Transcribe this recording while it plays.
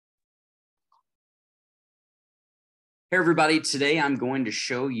Hey everybody, today I'm going to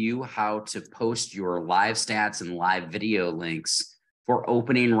show you how to post your live stats and live video links for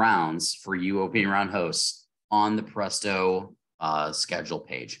opening rounds for you opening round hosts on the Presto schedule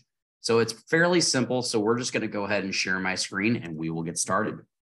page. So it's fairly simple. So we're just going to go ahead and share my screen and we will get started.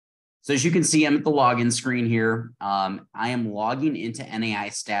 So as you can see, I'm at the login screen here. I am logging into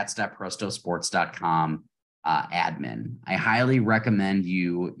naistats.prestosports.com admin. I highly recommend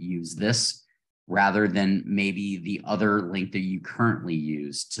you use this rather than maybe the other link that you currently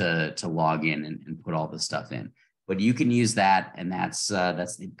use to log in and put all this stuff in. But you can use that, and that's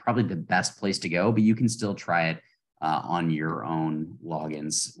probably the best place to go, but you can still try it on your own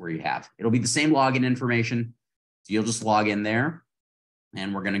logins where you have. It'll be the same login information. So you'll just log in there,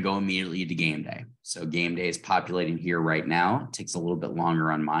 and we're going to go immediately to game day. So game day is populating here right now. It takes a little bit longer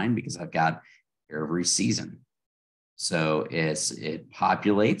on mine because I've got every season. So it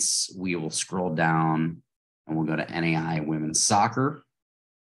populates. We will scroll down and we'll go to NAIA women's soccer.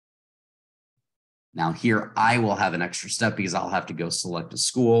 Now here I will have an extra step because I'll have to go select a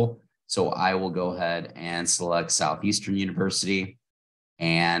school. So I will go ahead and select Southeastern University.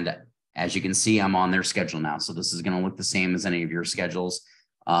 And as you can see, I'm on their schedule now. So this is going to look the same as any of your schedules.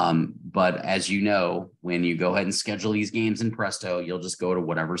 But as you know, when you go ahead and schedule these games in Presto, you'll just go to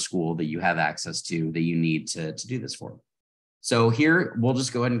whatever school that you have access to that you need to do this for. So here, we'll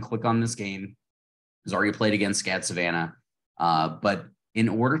just go ahead and click on this game. It's already played against Scad Savannah. But in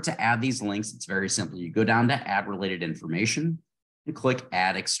order to add these links, it's very simple. You go down to add related information and click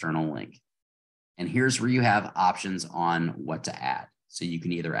add external link. And here's where you have options on what to add. So you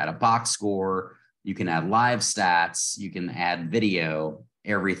can either add a box score, you can add live stats, you can add video,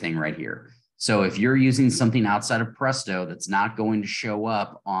 everything right here. So if you're using something outside of Presto that's not going to show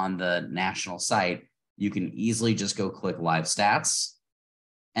up on the national site, you can easily just go click live stats,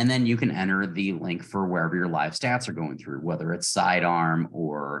 and then you can enter the link for wherever your live stats are going through, whether it's Sidearm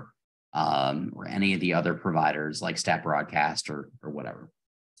or any of the other providers like Stat Broadcast or whatever.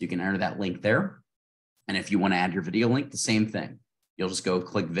 So you can enter that link there. And if you want to add your video link, the same thing. You'll just go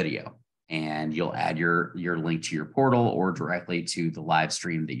click video and you'll add your link to your portal or directly to the live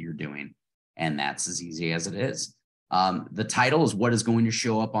stream that you're doing. And that's as easy as it is. The title is what is going to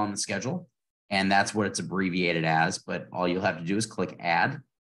show up on the schedule. And that's what it's abbreviated as. But all you'll have to do is click add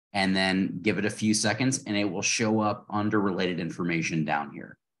and then give it a few seconds and it will show up under related information down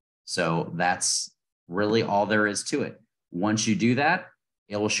here. So that's really all there is to it. Once you do that,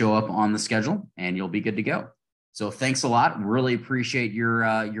 it will show up on the schedule and you'll be good to go. So thanks a lot. Really appreciate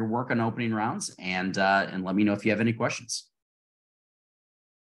your work on opening rounds and let me know if you have any questions.